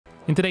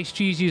In today's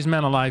Cheesiest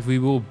Man Alive, we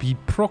will be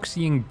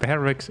proxying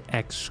barracks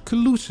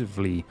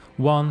exclusively.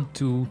 1,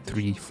 2,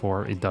 3,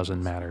 4, it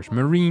doesn't matter.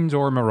 Marines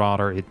or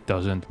Marauder, it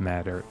doesn't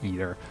matter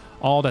either.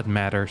 All that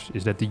matters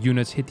is that the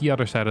units hit the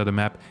other side of the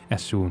map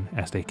as soon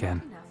as they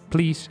can.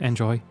 Please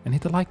enjoy and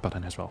hit the like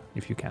button as well,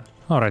 if you can.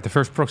 Alright, the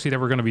first proxy that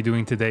we're going to be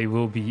doing today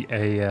will be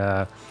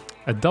a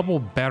double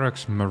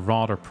barracks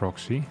Marauder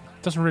proxy.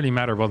 It doesn't really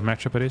matter what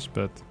matchup it is,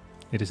 but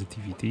it is a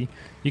TVT.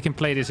 You can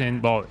play this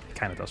in, well, it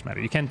kind of does matter.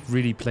 You can't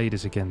really play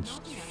this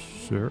against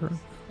Zerg,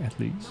 at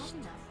least.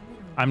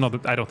 I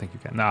don't think you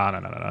can.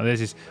 No. This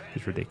is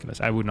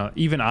ridiculous. I would not,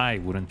 even I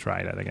wouldn't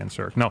try that against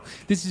Zerg. No,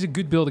 this is a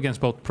good build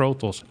against both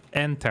Protoss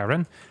and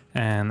Terran.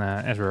 And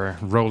as we're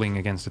rolling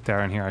against the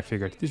Terran here, I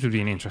figured this would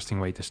be an interesting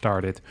way to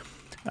start it.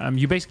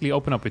 You basically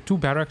open up with 2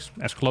 barracks,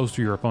 as close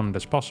to your opponent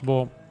as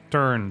possible.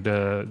 Turn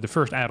the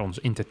first add-ons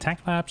into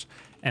tech labs,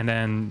 and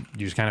then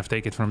you just kind of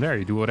take it from there.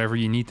 You do whatever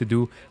you need to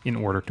do in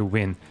order to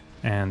win.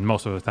 And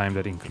most of the time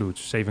that includes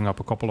saving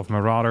up a couple of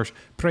Marauders,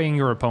 praying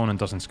your opponent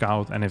doesn't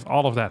scout, and if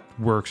all of that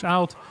works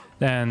out,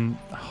 then...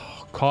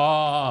 Oh,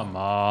 come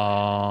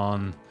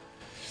on!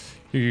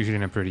 You're usually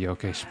in a pretty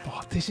okay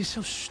spot. This is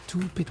so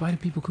stupid. Why do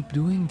people keep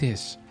doing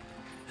this?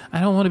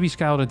 I don't want to be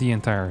scouted the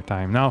entire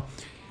time. Now,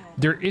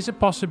 there is a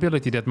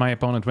possibility that my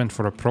opponent went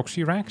for a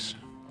proxy Rex.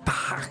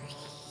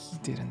 He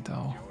didn't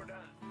though.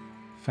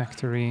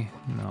 Factory,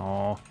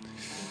 no.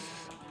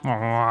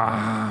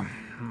 I'm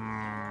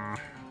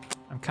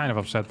kind of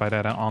upset by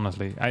that,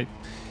 honestly.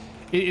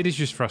 It is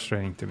just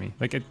frustrating to me.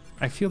 Like,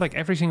 I feel like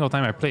every single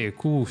time I play a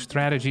cool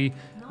strategy,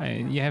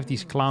 you have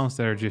these clowns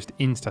that are just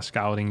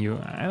insta-scouting you.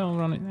 I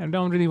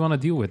don't really want to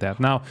deal with that.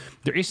 Now,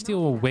 there is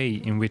still a way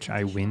in which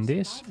I win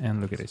this.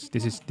 And look at this.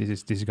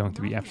 This is going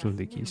to be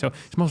absolutely key. So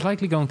it's most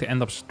likely going to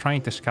end up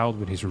trying to scout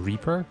with his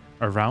Reaper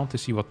around to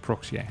see what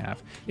proxy I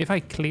have. If I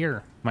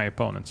clear my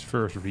opponent's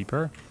first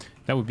Reaper,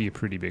 that would be a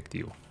pretty big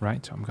deal,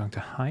 right? So I'm going to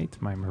hide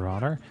my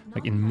Marauder,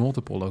 like in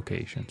multiple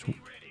locations. I'm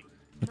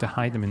going to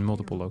hide them in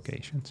multiple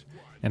locations.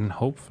 And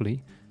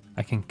hopefully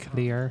I can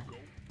clear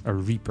a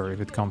Reaper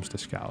if it comes to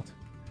scout.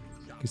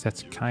 Because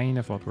that's kind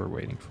of what we're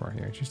waiting for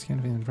here. Just kind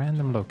of in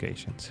random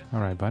locations. All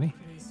right, buddy.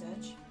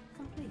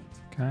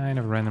 Kind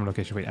of random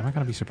location. Wait, am I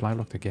going to be supply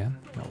locked again?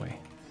 No way.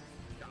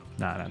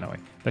 No way.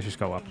 Let's just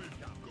go up.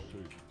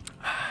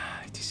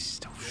 This is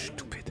so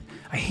stupid.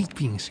 I hate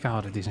being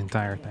scouted this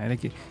entire time.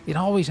 Like, it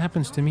always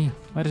happens to me.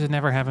 Why does it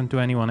never happen to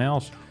anyone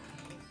else?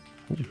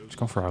 Ooh, let's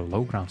go for our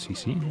low ground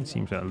CC. It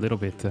seems a little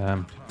bit,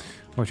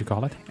 what you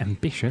call it?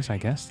 Ambitious, I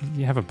guess.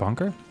 You have a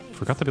bunker?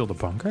 Forgot to build a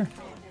bunker?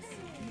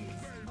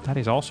 That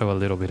is also a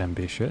little bit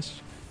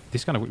ambitious.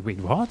 This kind of... Wait,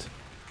 what?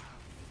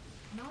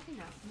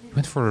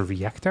 Went for a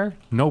reactor?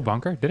 No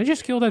bunker? Did I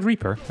just kill that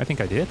Reaper? I think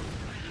I did.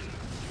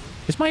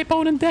 Is my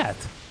opponent dead?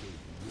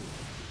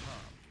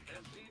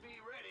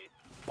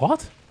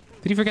 What?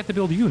 Did he forget to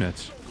build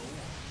units?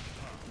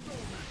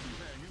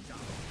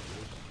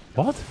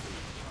 What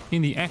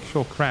in the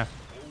actual crap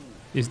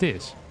is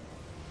this?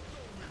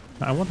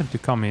 Now, I want him to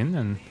come in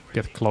and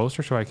get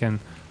closer so I can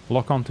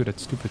lock onto that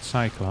stupid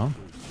Cyclone.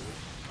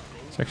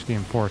 It's actually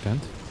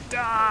important.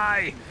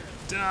 Die!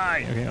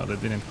 Die! Okay, well, that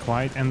didn't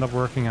quite end up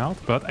working out,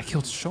 but I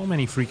killed so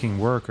many freaking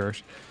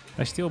workers.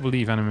 I still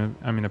believe I'm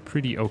in a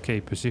pretty okay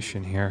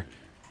position here.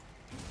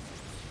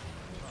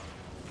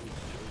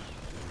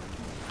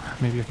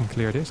 Maybe I can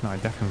clear this? No, I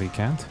definitely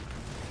can't.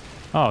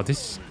 Oh,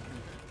 this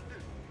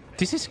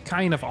is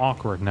kind of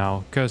awkward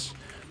now, because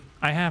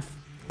I have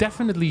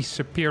definitely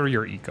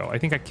superior eco. I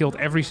think I killed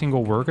every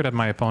single worker that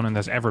my opponent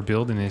has ever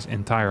built in his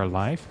entire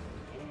life.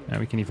 And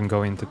we can even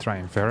go in to try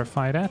and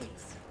verify that.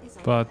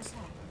 But...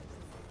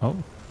 Oh,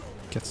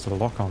 gets the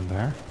lock on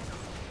there.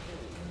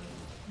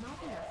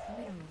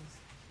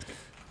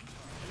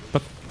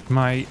 But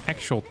my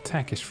actual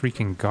tech is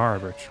freaking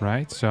garbage,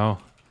 right? So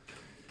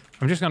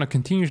I'm just going to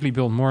continuously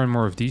build more and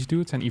more of these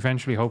dudes and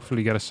eventually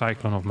hopefully get a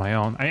Cyclone of my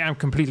own. I am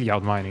completely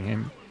outmining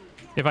him.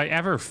 If I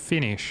ever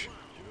finish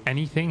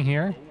anything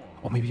here...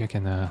 Oh, maybe I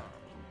can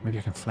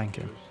flank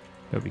him.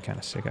 That would be kind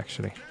of sick,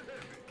 actually.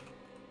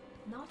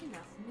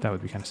 That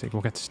would be kind of sick.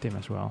 We'll get Stim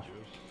as well.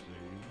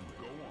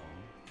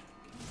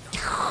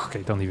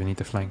 Okay, don't even need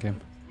to flank him.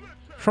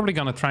 Probably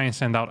gonna try and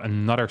send out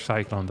another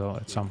Cyclone though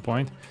at some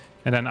point.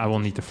 And then I will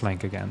need to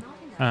flank again.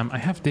 I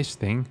have this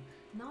thing.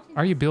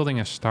 Are you building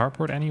a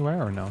starport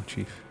anywhere or no,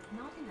 Chief?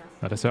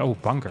 No, that's a... Oh,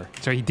 bunker.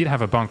 So he did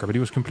have a bunker, but he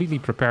was completely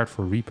prepared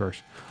for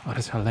Reapers. Oh,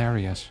 that's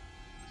hilarious.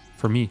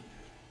 For me.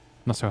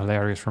 Not so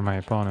hilarious for my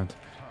opponent.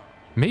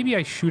 Maybe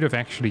I should have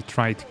actually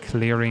tried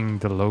clearing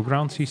the low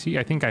ground CC.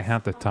 I think I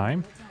had the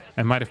time.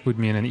 It might have put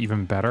me in an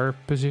even better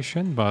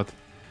position, but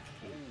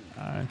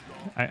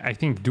I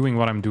think doing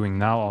what I'm doing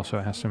now also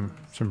has some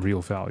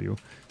real value.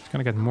 Just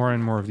gonna get more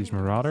and more of these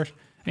Marauders.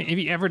 And if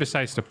he ever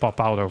decides to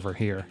pop out over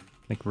here,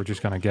 I think we're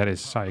just gonna get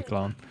his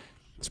Cyclone.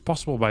 It's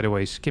possible, by the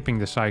way, skipping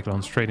the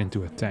Cyclone straight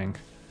into a tank.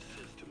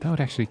 That would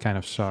actually kind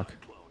of suck.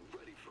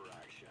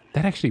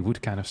 That actually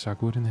would kind of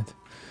suck, wouldn't it?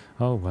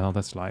 Oh, well,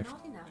 that's life.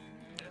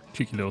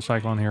 Cheeky little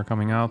Cyclone here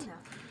coming out.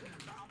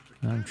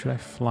 Should I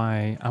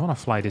fly? I want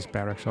to fly this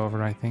barracks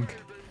over, I think.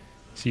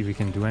 See if we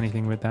can do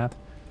anything with that.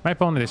 My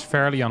opponent is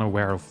fairly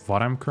unaware of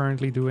what I'm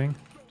currently doing.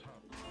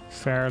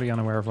 Fairly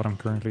unaware of what I'm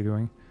currently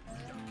doing.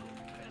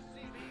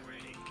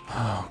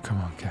 Oh, come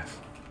on, Kev.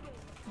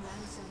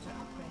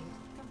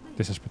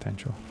 This has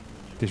potential.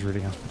 This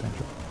really has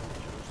potential.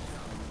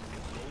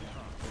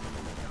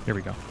 Here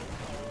we go.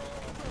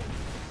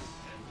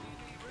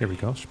 Here we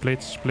go.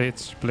 Splits,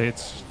 splits,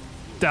 splits.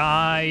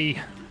 Die!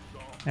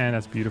 And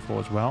that's beautiful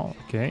as well.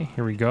 Okay,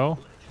 here we go.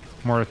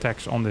 More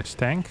attacks on this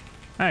tank.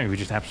 I mean, we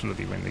just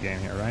absolutely win the game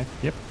here, right?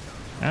 Yep.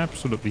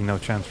 Absolutely no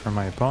chance for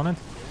my opponent.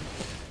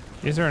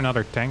 Is there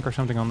another tank or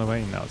something on the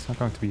way? No, it's not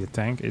going to be a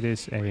tank. It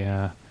is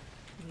a...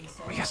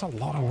 he has a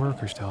lot of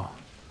workers, though.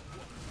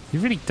 He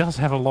really does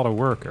have a lot of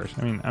workers.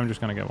 I mean, I'm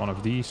just going to get one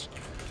of these.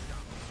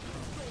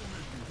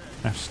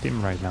 I have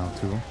Stim right now,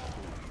 too.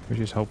 Which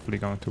is hopefully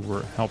going to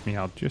help me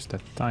out just a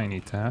tiny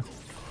tad.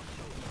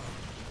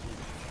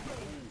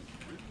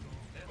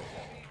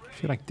 I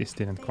feel like this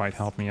didn't quite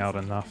help me out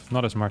enough.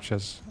 Not as much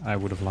as I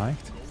would have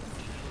liked.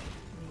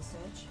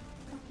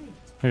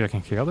 Maybe I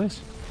can kill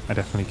this? I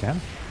definitely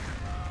can.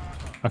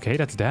 Okay,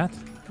 that's that.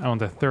 I want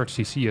the third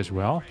CC as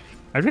well.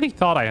 I really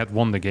thought I had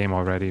won the game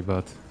already,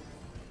 but...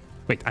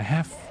 wait, I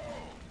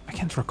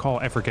can't recall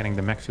ever getting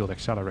the Mech Field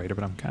Accelerator,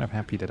 but I'm kind of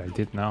happy that I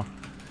did now.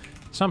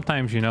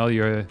 Sometimes, you know,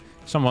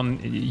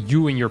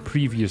 you in your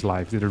previous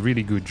life did a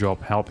really good job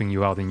helping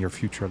you out in your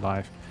future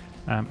life.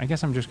 I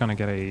guess I'm just gonna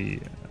get a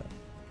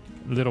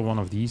little one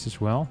of these as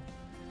well.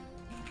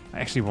 I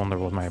actually wonder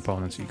what my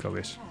opponent's eco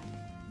is.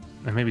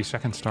 And maybe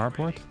second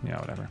starport? Yeah,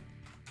 whatever.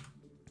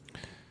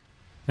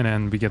 And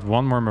then we get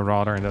one more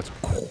Marauder, and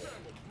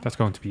that's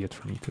going to be it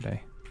for me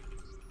today.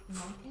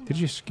 Did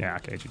you just... yeah,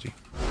 okay, GG.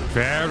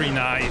 Very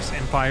nice.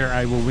 Empire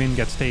I will win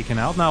gets taken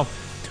out. Now,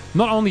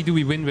 not only do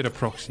we win with a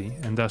proxy,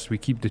 and thus we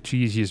keep the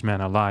cheesiest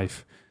man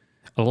alive.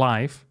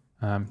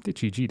 Did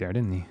GG there,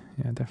 didn't he?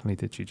 Yeah, definitely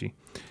did GG.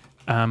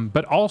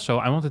 But also,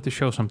 I wanted to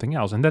show something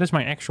else, and that is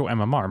my actual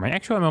MMR. My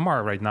actual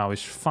MMR right now is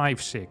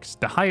 5.6.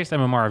 The highest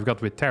MMR I've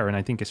got with Terran,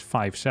 I think, is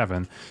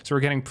 5.7. So we're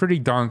getting pretty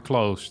darn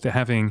close to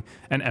having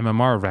an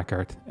MMR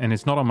record. And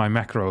it's not on my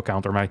macro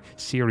account or my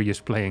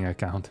serious playing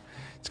account.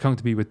 It's going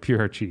to be with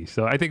pure cheese.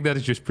 So I think that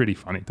is just pretty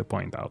funny to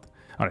point out.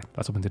 All right,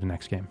 let's hop into the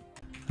next game.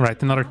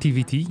 Right, another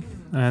TVT.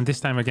 And this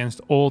time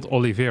against Old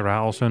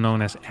Oliveira, also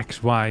known as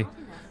XY.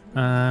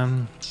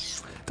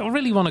 Don't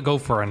really want to go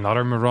for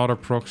another Marauder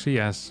proxy,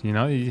 as, you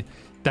know,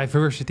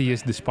 diversity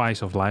is the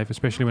spice of life,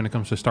 especially when it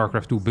comes to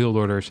StarCraft 2 build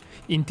orders,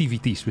 in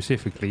TVT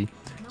specifically.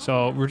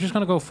 So we're just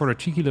going to go for a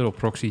cheeky little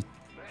proxy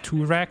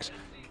 2 racks.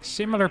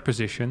 Similar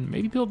position,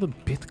 maybe build a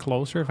bit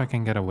closer if I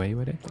can get away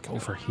with it. Like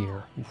over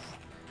here. Oof.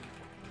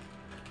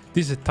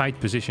 This is a tight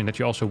position that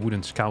you also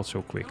wouldn't scout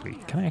so quickly.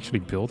 Can I actually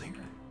build here?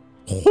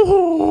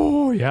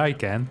 Oh, yeah, I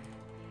can.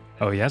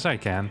 Oh, yes, I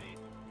can.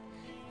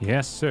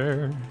 Yes,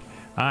 sir.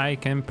 I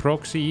can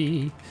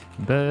proxy,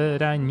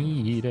 but I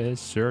need a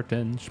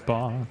certain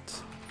spot.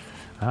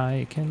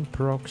 I can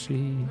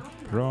proxy,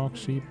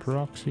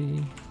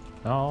 proxy,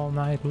 all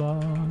night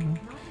long.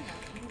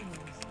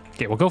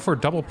 Okay, we'll go for a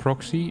double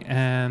proxy,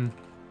 and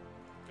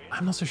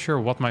I'm not so sure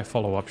what my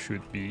follow-up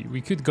should be. We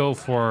could go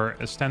for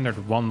a standard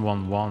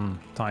 1-1-1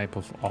 type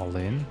of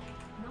all-in.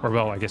 Or,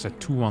 well, I guess a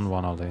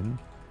 2-1-1 all-in.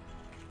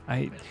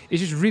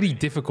 It's just really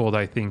difficult,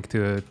 I think,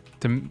 to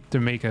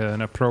make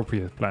an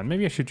appropriate plan.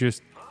 Maybe I should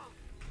just...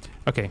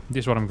 okay,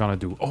 this is what I'm gonna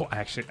do. Oh,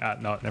 actually,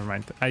 no, never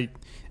mind.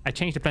 I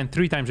changed the plan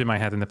 3 times in my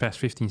head in the past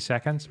 15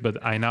 seconds, but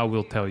I now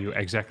will tell you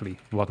exactly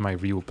what my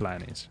real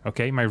plan is.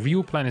 Okay, my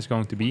real plan is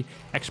going to be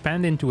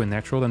expand into a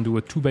natural and do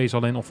a 2 base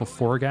all-in off of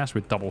 4 gas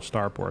with double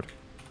starport.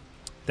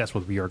 That's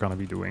what we are gonna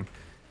be doing.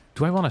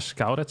 Do I want to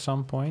scout at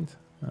some point?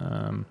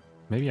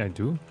 Maybe I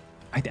do.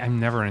 I'm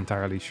never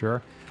entirely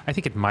sure. I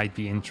think it might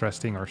be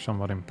interesting or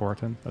somewhat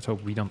important. Let's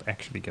hope we don't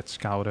actually get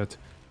scouted.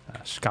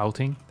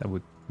 Scouting, that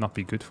would not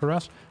be good for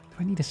us. Do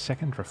I need a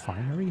second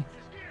refinery?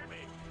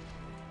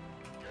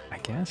 I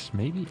guess,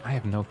 maybe? I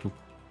have no clue.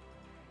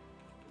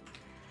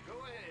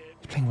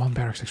 He's playing 1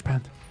 barracks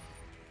expand.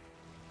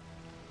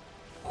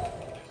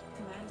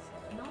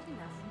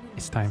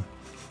 It's time.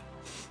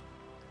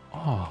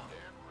 Oh,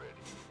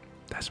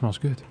 that smells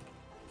good.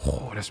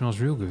 Oh, that smells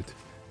real good.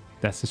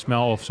 That's the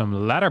smell of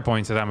some ladder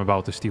points that I'm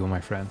about to steal,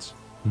 my friends.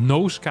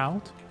 No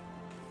scout.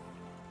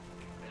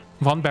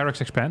 1 barracks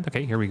expand.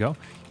 Okay, here we go.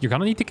 You're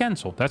gonna need to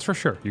cancel. That's for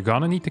sure. You're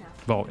gonna need to...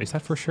 well, is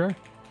that for sure?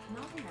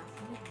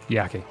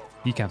 Yeah, okay.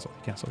 He canceled.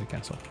 He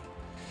canceled.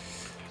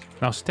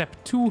 Now, step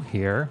 2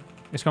 here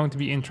is going to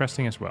be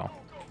interesting as well.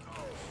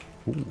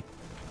 Ooh.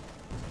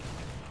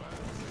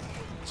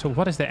 So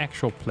what is the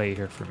actual play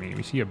here for me?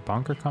 We see a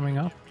bunker coming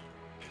up.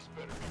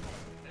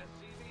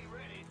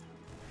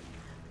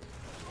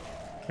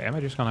 Okay, am I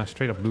just gonna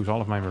straight up lose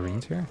all of my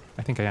Marines here?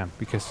 I think I am,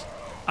 because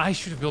I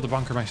should have built a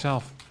bunker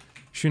myself.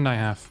 Shouldn't I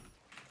have?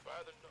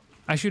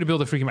 I should have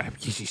built a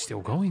freaking... is he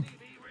still going?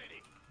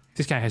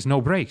 This guy has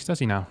no brakes, does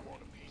he now?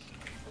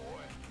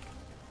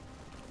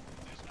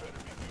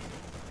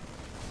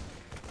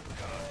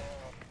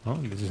 Oh,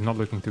 this is not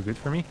looking too good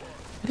for me.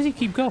 Why does he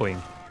keep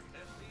going?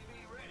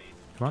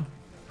 Come on.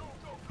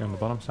 Here on the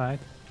bottom side.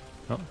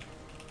 Oh.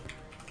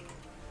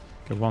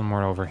 Get one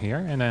more over here.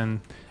 And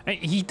then...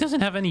 He doesn't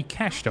have any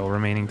cash, though,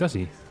 remaining, does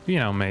he? You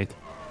know, mate.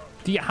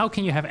 How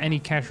can you have any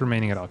cash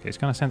remaining at all? Okay, he's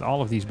going to send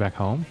all of these back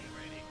home.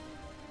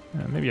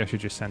 Maybe I should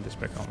just send this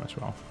back home as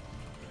well.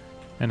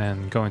 And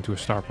then go into a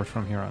starport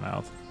from here on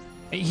out.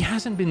 He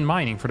hasn't been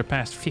mining for the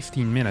past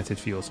 15 minutes, it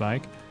feels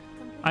like.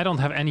 I don't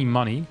have any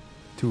money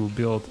to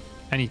build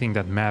anything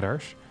that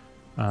matters.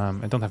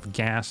 I don't have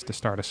gas to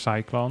start a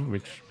cyclone,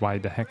 which why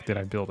the heck did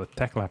I build a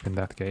tech lab in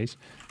that case?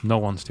 No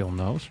one still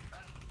knows.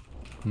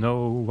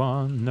 No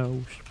one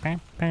knows. We'll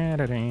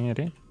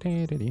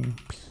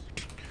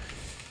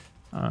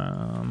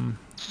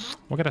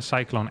get a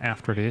cyclone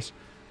after this.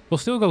 We'll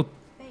still go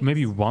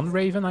maybe one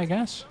Raven, I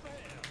guess.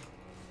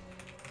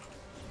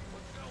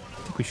 I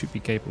think we should be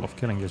capable of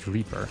killing this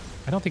Reaper.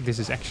 I don't think this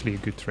is actually a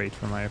good trade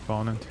for my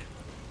opponent.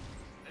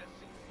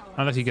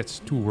 Unless he gets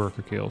 2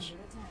 worker kills.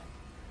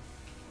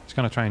 He's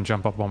gonna try and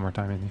jump up one more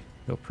time, isn't he?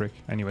 Little prick.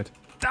 I knew it.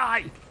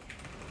 Die!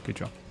 Good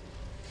job.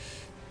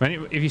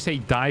 If you say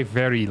die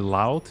very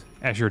loud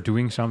as you're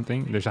doing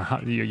something, there's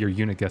your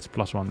unit gets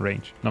 +1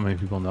 range. Not many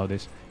people know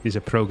this. This is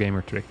a pro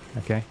gamer trick,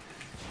 okay?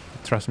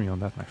 Trust me on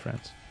that, my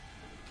friends.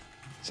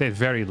 Say it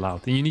very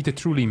loud. And you need to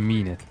truly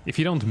mean it. If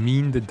you don't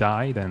mean the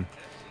die, then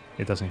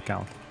it doesn't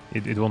count.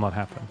 It will not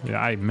happen. Yeah,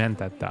 I meant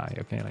that die,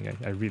 okay? Like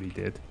I really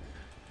did.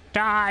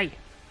 Die!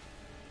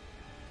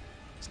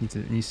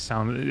 It needs to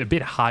sound a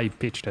bit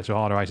high-pitched as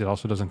well, otherwise it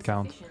also doesn't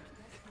count.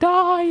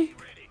 Die!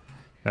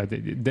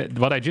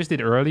 What I just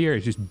did earlier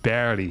is just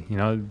barely, you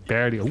know,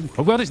 barely.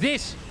 Oh, what is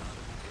this?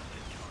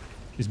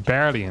 It's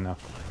barely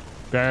enough.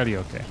 Barely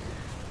okay.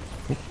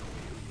 Ooh.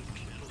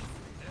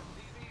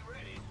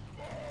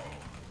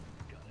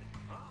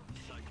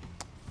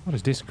 What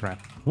is this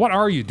crap? What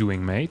are you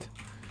doing, mate?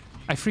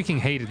 I freaking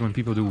hate it when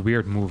people do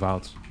weird move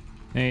outs.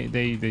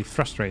 They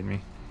frustrate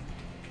me.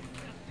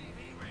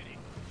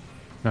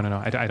 No.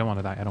 I don't want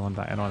to die. I don't want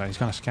to die. He's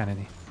gonna scan,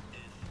 isn't he?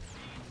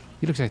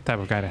 He looks like the type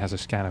of guy that has a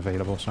scan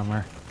available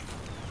somewhere.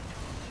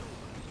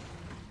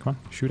 Come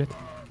on, shoot it.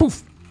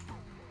 Poof!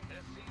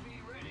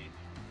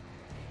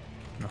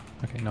 No,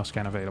 okay, no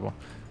scan available.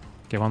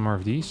 Okay, one more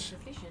of these.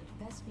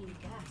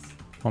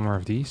 One more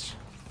of these.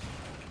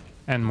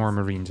 And more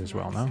Marines as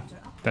well, no?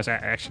 That's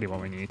actually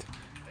what we need.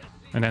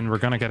 And then we're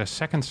gonna get a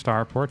second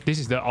starport. This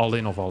is the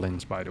all-in of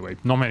all-ins, by the way.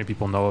 Not many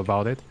people know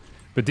about it.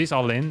 But this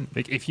all-in,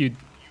 like if you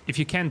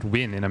can't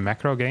win in a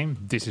macro game,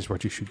 this is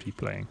what you should be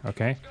playing,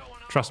 okay?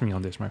 Trust me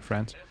on this, my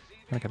friends. I'm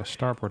gonna get a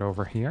starport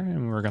over here,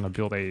 and we're gonna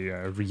build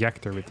a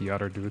reactor with the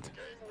other dude.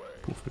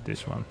 Poof with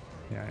this one.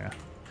 Yeah.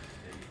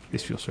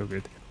 This feels so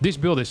good. This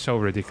build is so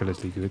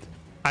ridiculously good.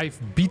 I've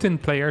beaten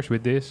players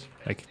with this,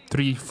 like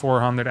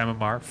 300-400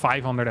 MMR,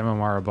 500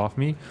 MMR above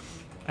me.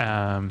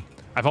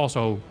 I've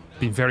also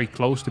been very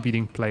close to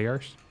beating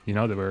players, you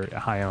know, that were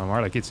high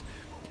MMR. Like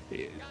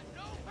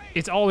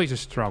it's always a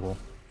struggle.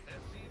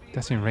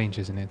 That's in range,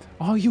 isn't it?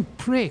 Oh, you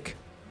prick!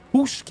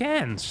 Who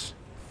scans?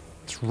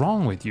 What's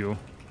wrong with you?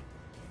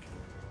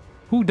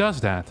 Who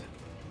does that?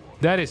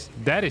 That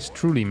is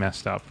truly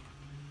messed up.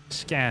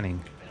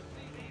 Scanning.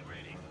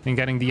 And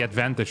getting the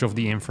advantage of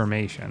the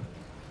information.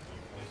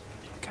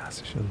 God,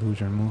 such a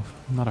loser move.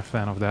 I'm not a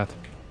fan of that.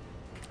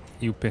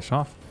 You piss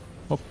off.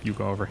 Oh, you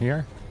go over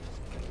here.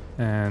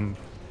 And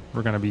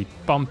we're gonna be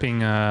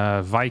pumping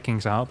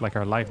Vikings out like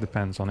our life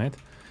depends on it.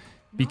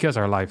 Because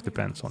our life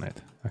depends on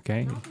it.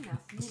 Okay?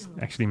 This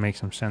actually makes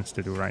some sense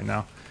to do right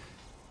now.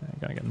 I'm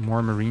gonna get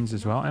more Marines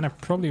as well. And I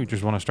probably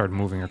just want to start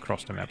moving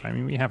across the map. I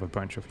mean, we have a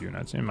bunch of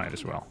units. It might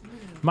as well.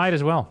 Might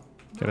as well.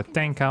 Get a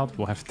tank out.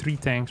 We'll have 3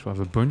 tanks. We'll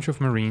have a bunch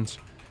of Marines.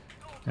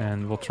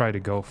 And we'll try to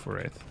go for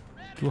it.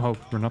 I do hope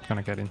we're not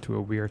gonna get into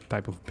a weird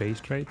type of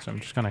base trade. So I'm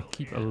just gonna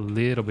keep a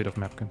little bit of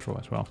map control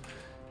as well.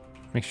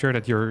 Make sure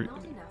that your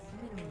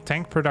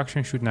tank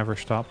production should never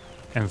stop.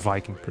 And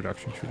Viking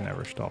production should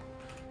never stop.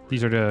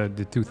 These are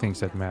the 2 things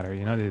that matter,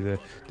 you know,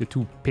 the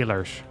 2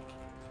 pillars.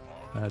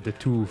 The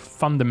 2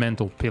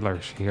 fundamental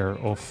pillars here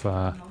of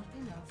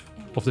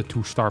the 2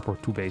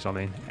 starport 2 base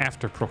all-in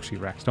after Proxy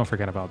racks. Don't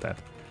forget about that.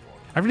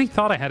 I really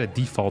thought I had a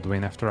default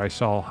win after I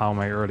saw how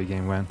my early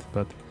game went,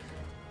 but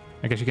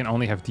I guess you can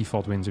only have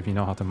default wins if you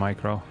know how to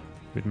micro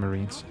with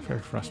Marines.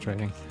 Very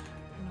frustrating.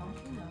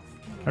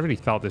 I really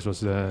thought this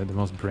was the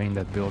most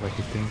brain-dead build I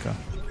could think of.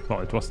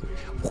 Well, it was.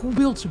 Who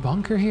builds a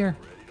bunker here?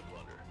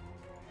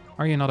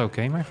 Are you not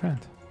okay, my friend?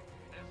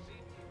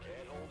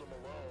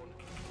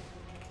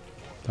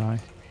 Die.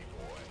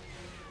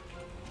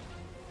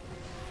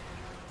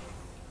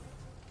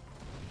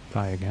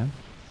 Die again.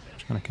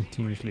 Just gonna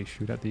continuously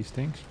shoot at these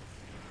things.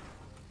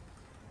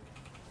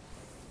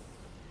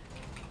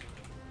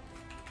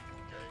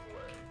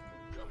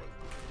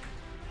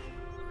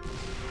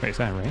 Wait, is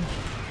that in range?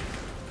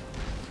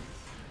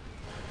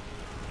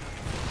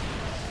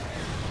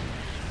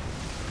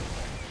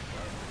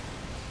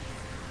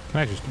 Can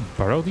I just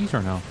burrow these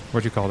or no?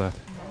 What'd you call that?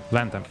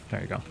 Land them.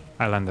 There you go.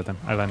 I landed them.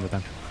 I landed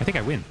them. I think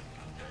I win.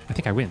 I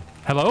think I win.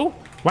 Hello?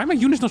 Why are my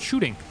units not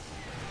shooting?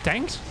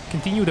 Tanks?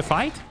 Continue the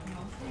fight?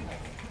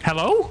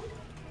 Hello?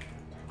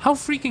 How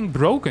freaking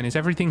broken is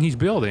everything he's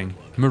building?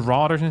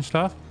 Marauders and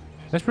stuff.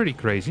 That's pretty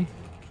crazy.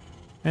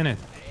 Isn't it?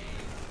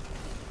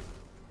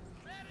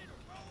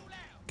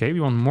 Okay, we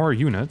want more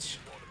units.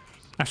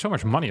 I have so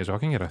much money as well. I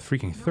can get a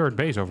freaking third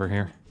base over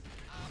here.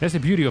 That's the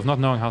beauty of not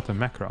knowing how to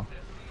macro.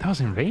 That was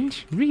in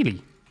range?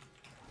 Really?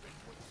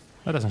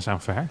 That doesn't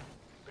sound fair.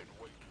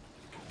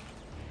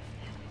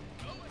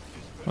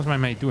 What's my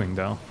mate doing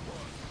though?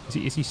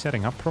 Is he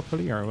setting up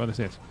properly or what is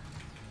it?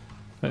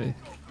 I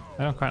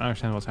don't quite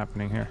understand what's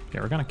happening here.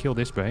 Yeah, we're gonna kill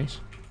this base.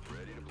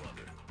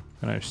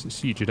 Gonna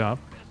siege it up.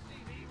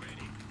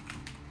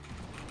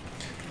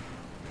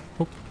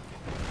 Oh.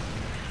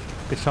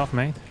 Piss off,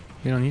 mate.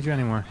 We don't need you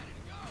anymore.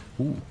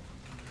 Ooh.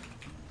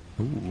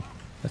 Ooh.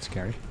 That's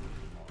scary.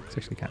 It's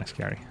actually kind of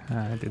scary.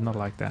 I did not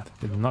like that.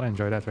 Did not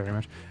enjoy that very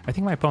much. I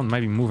think my opponent might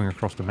be moving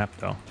across the map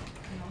though.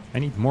 I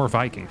need more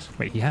Vikings.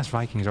 Wait, he has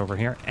Vikings over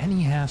here and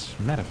he has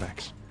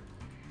medevacs.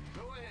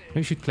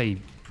 Maybe we should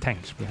play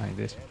tanks behind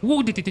this.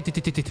 Whoa,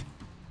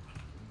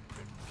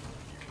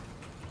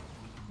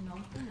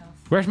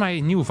 Where's my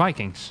new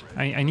Vikings?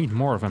 I need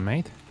more of them,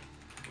 mate.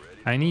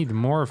 I need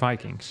more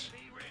Vikings.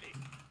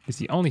 It's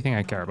the only thing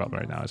I care about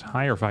right now is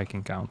higher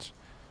Viking counts.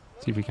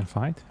 See if we can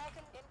fight.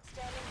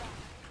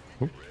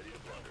 Ooh.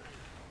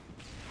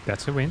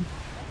 That's a win.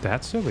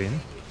 That's a win.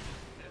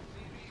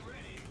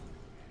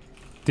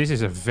 This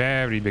is a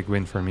very big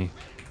win for me.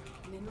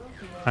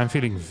 I'm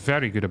feeling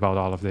very good about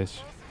all of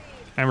this.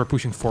 And we're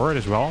pushing forward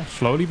as well,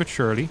 slowly but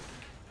surely.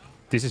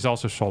 This is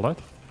also solid.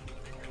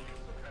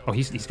 Oh,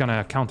 he's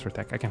gonna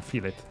counterattack. I can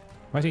feel it.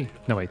 Why is he?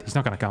 No, wait, he's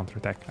not gonna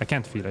counterattack. I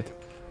can't feel it.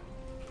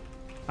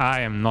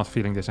 I am not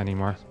feeling this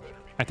anymore.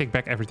 I take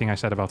back everything I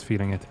said about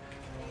feeling it.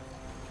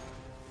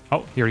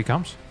 Oh, here he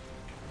comes.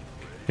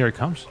 Here he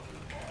comes.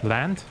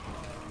 Land.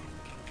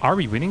 Are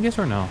we winning this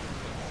or no?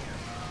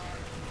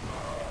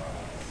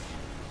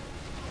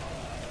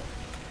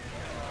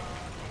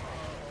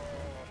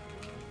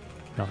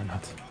 No, we're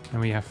not.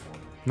 And we have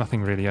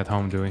nothing really at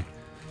home, do we?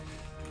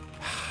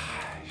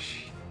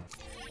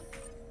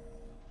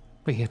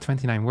 Wait, he had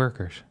 29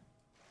 workers.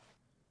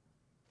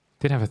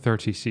 Did have a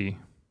third CC.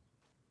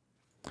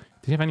 Did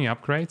he have any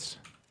upgrades?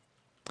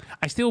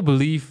 I still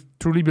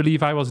truly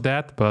believe I was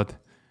dead, but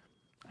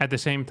at the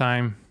same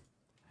time,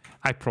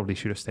 I probably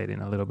should have stayed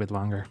in a little bit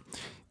longer.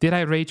 Did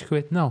I rage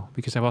quit? No,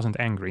 because I wasn't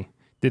angry.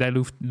 Did I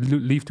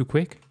leave too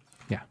quick?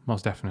 Yeah,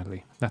 most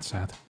definitely. That's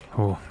sad.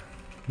 Oh.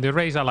 The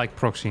race I like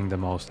proxying the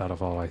most out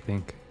of all, I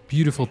think.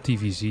 Beautiful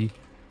TVZ.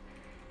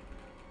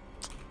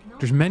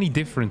 There's many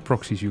different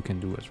proxies you can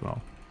do as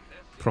well.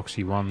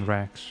 Proxy 1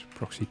 racks,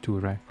 Proxy 2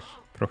 racks,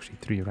 Proxy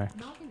 3 racks,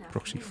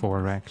 Proxy 4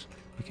 racks.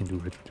 You can do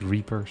it with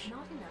Reapers.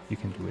 You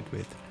can do it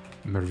with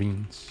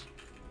Marines.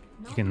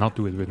 You cannot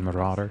do it with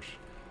Marauders.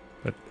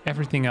 But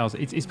everything else,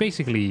 it's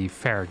basically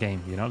fair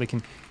game, you know?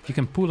 You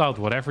can pull out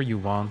whatever you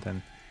want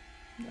and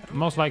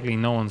most likely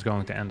no one's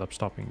going to end up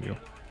stopping you.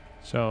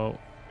 So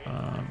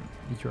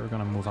you're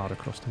gonna move out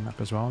across the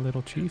map as well,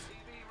 little chief.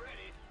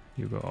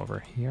 You go over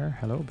here.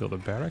 Hello, build a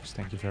barracks.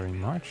 Thank you very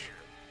much.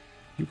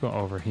 You go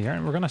over here,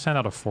 and we're gonna send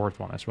out a fourth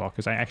one as well,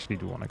 because I actually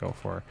do want to go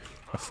for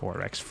a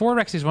 4x.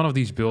 4x is one of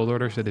these build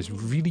orders that is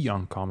really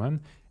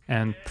uncommon,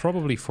 and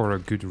probably for a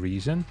good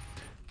reason.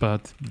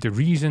 But the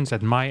reasons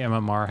at my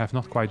MMR have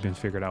not quite been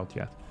figured out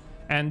yet.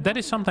 And that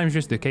is sometimes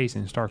just the case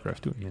in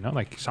StarCraft too, you know?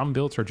 Like, some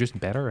builds are just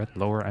better at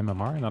lower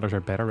MMR, and others are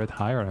better at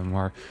higher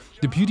MMR.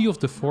 The beauty of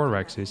the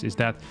 4x is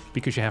that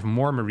because you have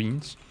more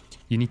Marines,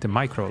 you need to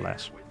micro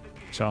less.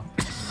 So...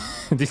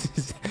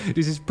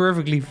 This is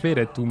perfectly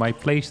fitted to my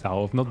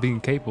playstyle of not being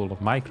capable of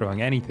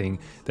microing anything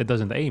that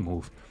doesn't A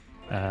move.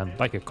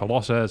 Like a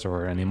Colossus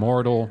or an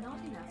Immortal.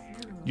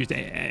 Just,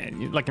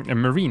 like a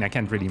Marine, I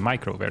can't really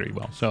micro very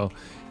well. So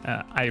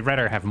I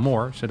rather have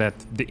more so that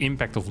the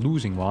impact of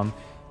losing one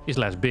is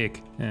less big.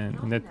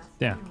 And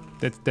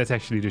that's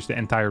actually just the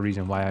entire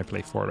reason why I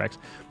play 4x.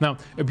 Now,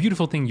 a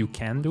beautiful thing you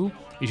can do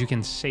is you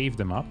can save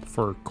them up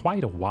for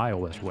quite a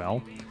while as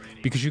well.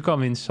 Because you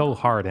come in so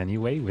hard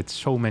anyway, with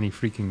so many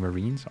freaking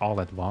Marines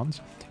all at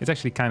once. It's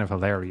actually kind of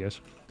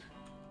hilarious.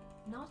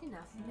 Not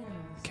enough minerals.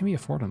 Can we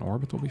afford an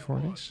orbital before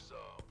this?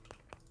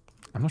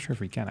 I'm not sure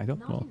if we can. I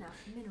don't know.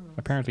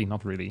 Apparently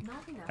not really.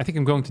 I think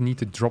I'm going to need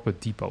to drop a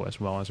depot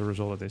as well as a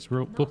result of this.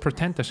 We'll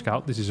pretend to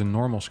scout. This is a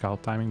normal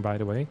scout timing, by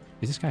the way.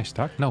 Is this guy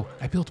stuck? No,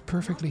 I built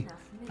perfectly.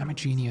 I'm a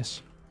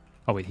genius.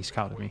 Oh wait, he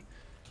scouted me.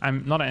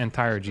 I'm not an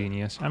entire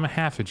genius. I'm a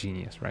half a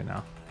genius right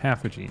now.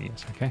 Half a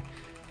genius, okay?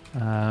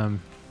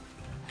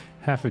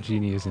 Half a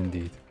genius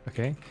indeed.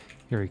 Okay,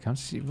 here he comes.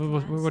 See,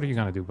 what are you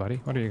gonna do, buddy?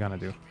 What are you gonna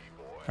do?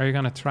 Are you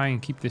gonna try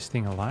and keep this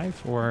thing alive,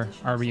 or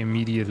are we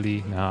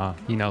immediately... Nah,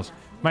 he knows.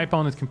 My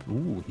opponent can...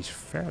 Ooh, he's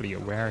fairly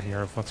aware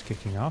here of what's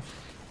kicking off.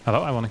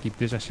 Hello, I want to keep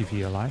this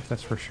SCV alive,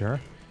 that's for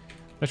sure.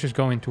 Let's just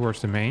go in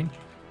towards the main.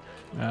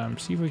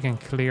 See if we can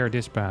clear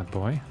this bad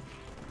boy.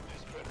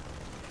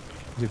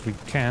 If we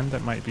can,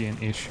 that might be an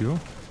issue.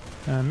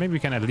 Maybe we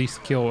can at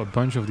least kill a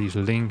bunch of these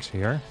links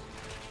here.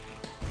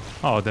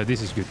 Oh,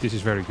 this is good. This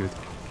is very good.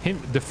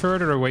 The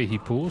further away he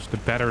pulls, the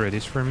better it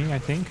is for me, I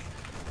think.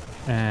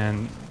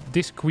 And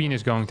This queen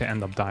is going to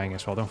end up dying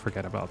as well. Don't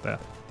forget about that.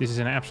 This is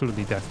an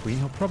absolutely dead queen.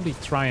 He'll probably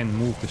try and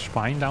move the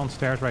spine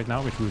downstairs right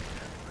now, which would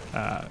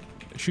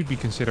should be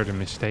considered a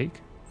mistake.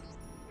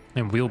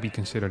 And will be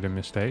considered a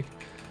mistake.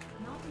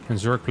 And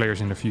Zerg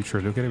players in the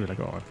future look at it and be like,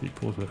 oh, if he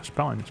pulls with a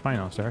spine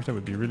downstairs, that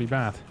would be really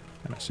bad.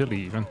 And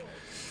silly even.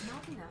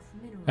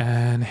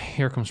 And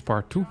here comes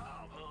part 2.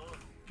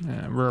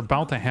 We're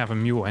about to have a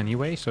mule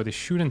anyway, so this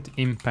shouldn't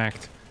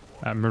impact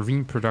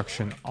marine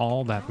production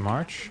all that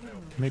much.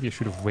 Maybe I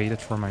should have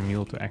waited for my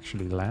mule to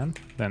actually land.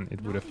 Then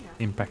it would have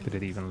impacted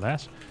it even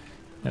less.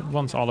 And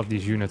once all of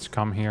these units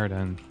come here,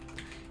 then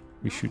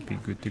we should be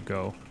good to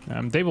go.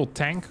 They will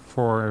tank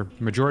for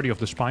majority of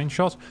the spine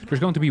shots. There's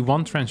going to be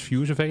 1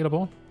 transfuse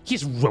available. He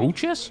has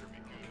roaches?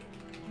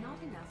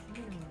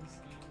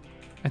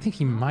 I think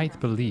he might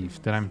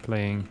believe that I'm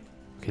playing...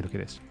 Okay, look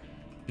at this.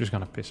 I'm just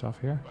gonna piss off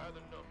here.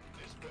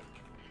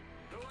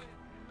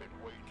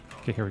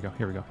 Okay, here we go,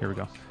 here we go, here we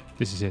go.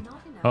 This is it.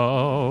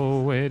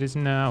 Oh, it is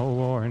now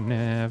or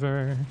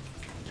never.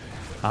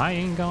 I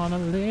ain't gonna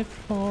live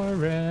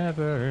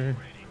forever.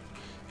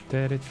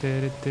 This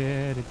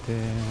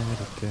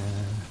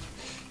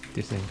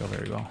didn't go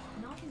very well.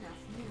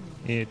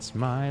 It's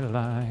my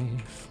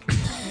life.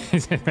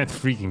 That's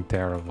freaking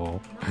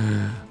terrible.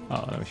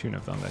 Oh, no, we shouldn't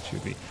have done that,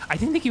 should we? I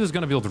didn't think he was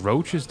gonna build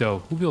roaches though.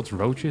 Who builds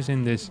roaches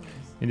in this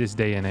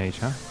day and age,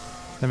 huh?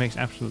 That makes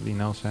absolutely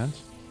no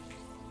sense.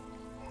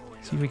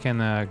 See if we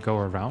can go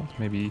around,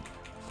 maybe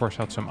force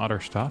out some other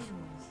stuff.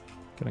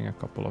 Getting a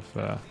couple of...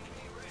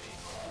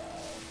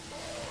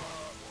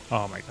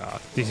 Oh my god,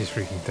 this is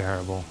freaking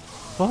terrible.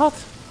 What?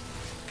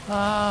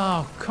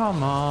 Oh,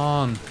 come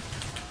on.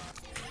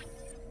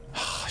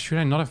 Should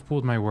I not have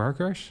pulled my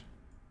workers?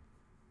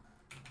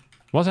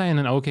 Was I in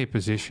an okay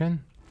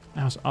position?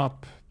 I was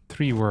up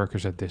 3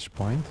 workers at this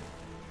point.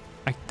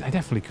 I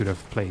definitely could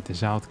have played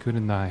this out,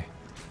 couldn't I?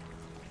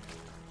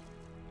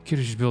 Could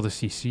have just built a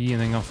CC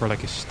and then gone for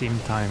like a stim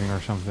timing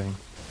or something.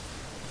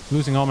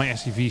 Losing all my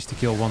SCVs to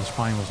kill 1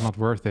 spine was not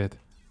worth it.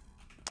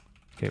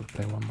 Okay, we'll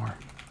play 1 more.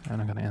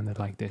 And I'm gonna end it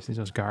like this. This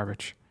was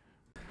garbage.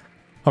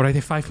 Alright, a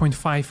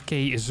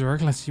 5.5k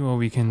Zerg. Let's see what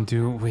we can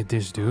do with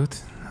this dude.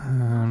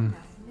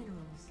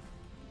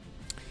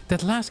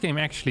 That last game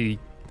actually...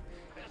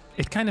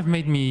 It kind of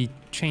made me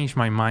change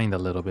my mind a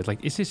little bit.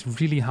 Like, is this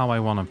really how I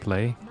want to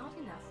play?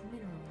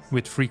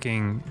 With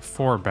freaking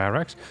 4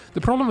 barracks?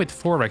 The problem with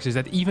 4 barracks is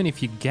that even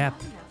if you get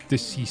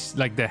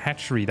the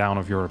hatchery down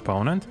of your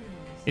opponent,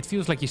 it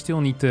feels like you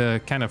still need to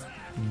kind of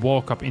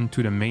walk up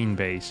into the main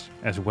base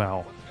as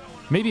well.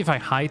 Maybe if I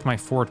hide my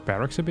 4th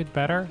barracks a bit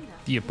better,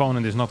 the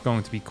opponent is not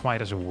going to be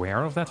quite as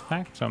aware of that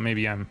fact. So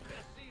maybe I'm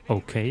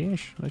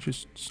okay-ish. Let's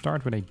just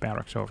start with a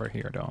barracks over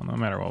here though, no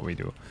matter what we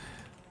do.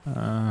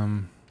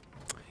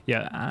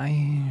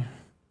 Yeah,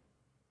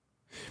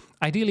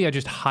 ideally I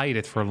just hide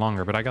it for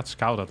longer, but I got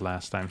scouted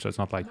last time, so it's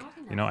not like,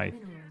 you know, I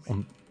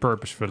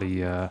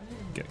purposefully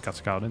got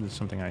scouted. It's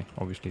something I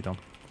obviously don't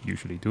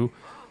usually do.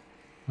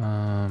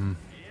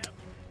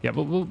 Yeah,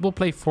 but we'll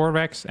play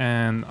 4x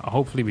and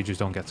hopefully we just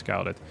don't get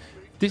scouted.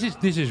 This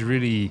is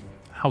really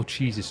how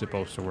cheese is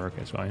supposed to work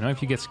as well. You know,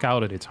 if you get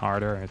scouted, it's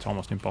harder. It's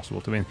almost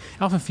impossible to win.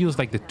 It often feels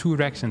like the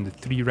 2-rex and the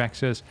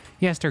 3-rexes.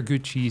 Yes, they're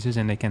good cheeses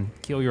and they can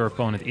kill your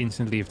opponent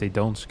instantly if they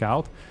don't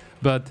scout.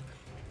 But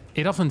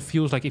it often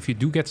feels like if you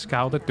do get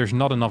scouted, there's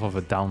not enough of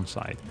a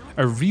downside.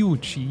 A real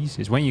cheese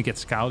is when you get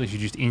scouted, you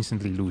just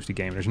instantly lose the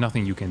game. There's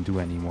nothing you can do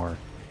anymore.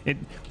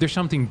 There's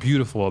something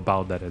beautiful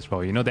about that as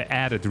well. You know, the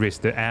added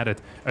risk, the added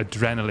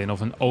adrenaline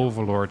of an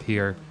overlord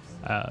here,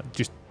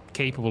 just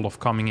capable of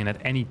coming in at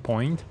any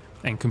point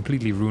and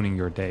completely ruining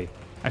your day.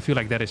 I feel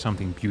like that is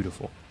something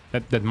beautiful.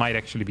 That might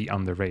actually be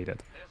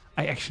underrated.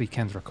 I actually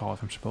can't recall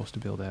if I'm supposed to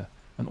build an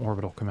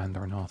orbital command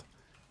or not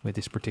with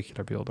this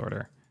particular build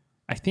order.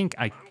 I think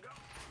I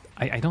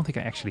don't think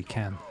I actually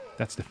can.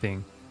 That's the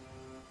thing.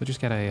 We'll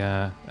just get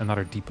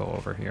another depot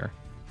over here.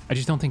 I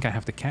just don't think I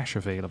have the cash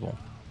available.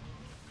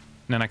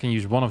 And then I can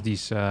use one of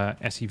these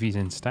SCVs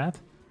instead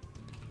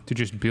to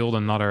just build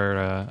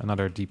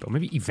another depot.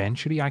 Maybe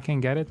eventually I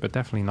can get it, but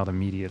definitely not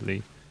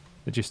immediately.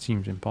 It just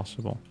seems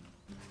impossible.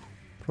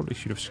 Probably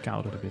should have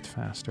scouted a bit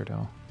faster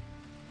though.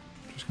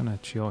 Just gonna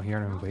chill here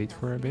and wait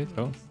for a bit.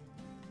 Oh.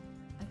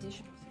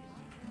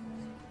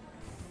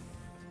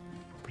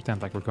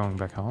 Pretend like we're going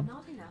back home.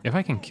 If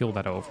I can kill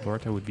that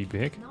overlord, that would be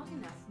big.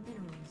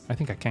 I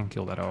think I can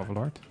kill that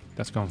overlord.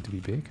 That's going to be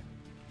big.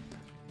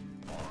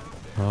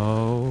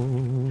 Oh,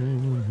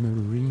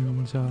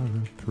 Marines are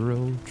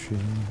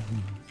approaching.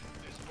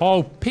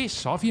 Oh,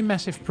 piss off, you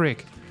massive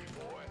prick.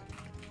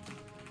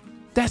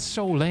 That's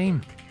so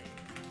lame.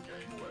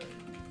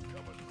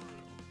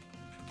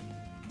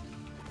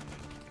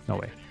 No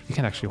way. You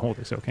can actually hold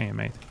this, okay,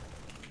 mate?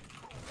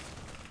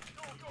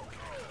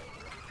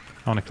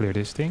 I want to clear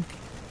this thing.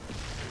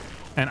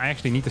 And I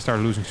actually need to start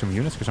losing some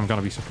units because I'm going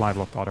to be supply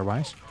blocked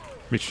otherwise.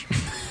 Which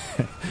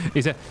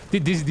is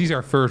these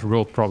are first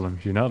world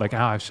problems, you know? Like,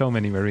 I have so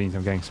many Marines,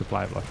 I'm getting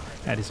supply blocked.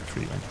 That is a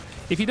free win.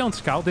 If you don't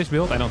scout this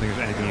build, I don't think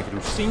there's anything you can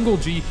do. Single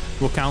G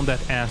will count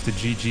that as the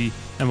GG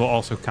and will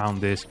also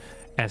count this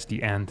as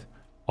the end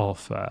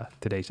of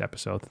today's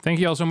episode. Thank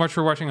you all so much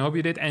for watching. I hope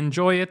you did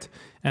enjoy it,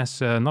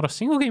 as not a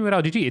single game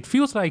without GG. It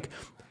feels like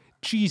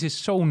cheese is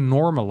so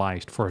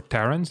normalized for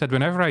Terrans that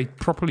whenever I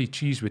properly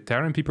cheese with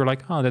Terran, people are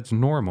like, oh, that's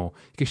normal,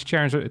 because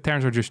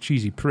Terrans are just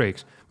cheesy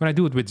pricks. When I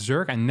do it with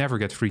Zerg, I never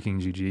get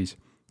freaking GGs.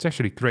 It's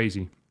actually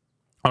crazy.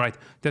 All right,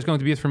 that's going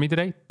to be it for me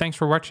today. Thanks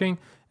for watching,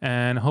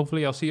 and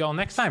hopefully I'll see you all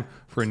next time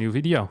for a new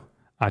video.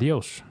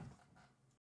 Adios.